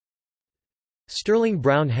Sterling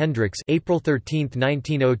Brown Hendricks (April 13,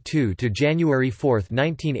 1902 to January 4,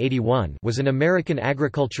 1981) was an American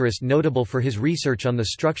agriculturist notable for his research on the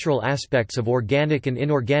structural aspects of organic and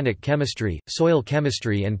inorganic chemistry, soil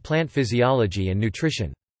chemistry and plant physiology and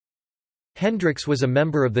nutrition. Hendricks was a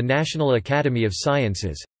member of the National Academy of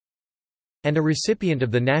Sciences and a recipient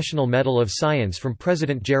of the National Medal of Science from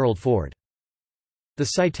President Gerald Ford. The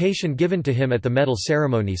citation given to him at the medal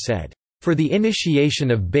ceremony said, "For the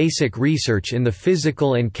initiation of basic research in the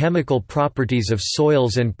physical and chemical properties of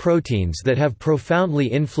soils and proteins that have profoundly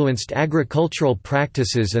influenced agricultural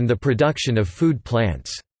practices and the production of food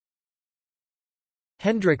plants."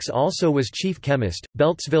 Hendricks also was chief chemist,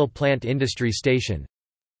 Beltsville Plant Industry Station,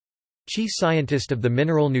 chief scientist of the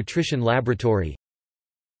Mineral Nutrition Laboratory,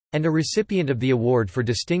 and a recipient of the Award for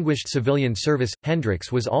Distinguished Civilian Service.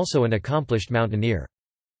 Hendricks was also an accomplished mountaineer.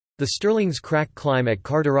 The Sterling's Crack Climb at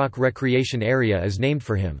Carderock Recreation Area is named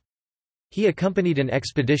for him. He accompanied an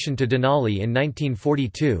expedition to Denali in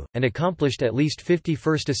 1942, and accomplished at least 50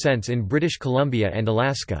 first ascents in British Columbia and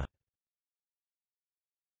Alaska.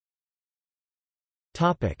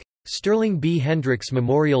 Sterling B. Hendricks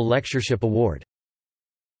Memorial Lectureship Award.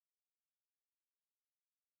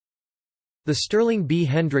 The Sterling B.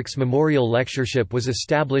 Hendricks Memorial Lectureship was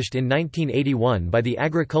established in 1981 by the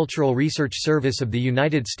Agricultural Research Service of the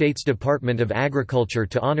United States Department of Agriculture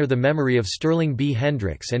to honor the memory of Sterling B.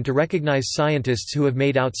 Hendricks and to recognize scientists who have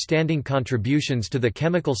made outstanding contributions to the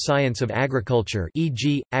chemical science of agriculture,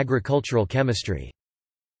 e.g., agricultural chemistry.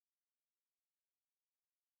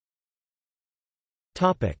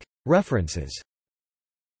 References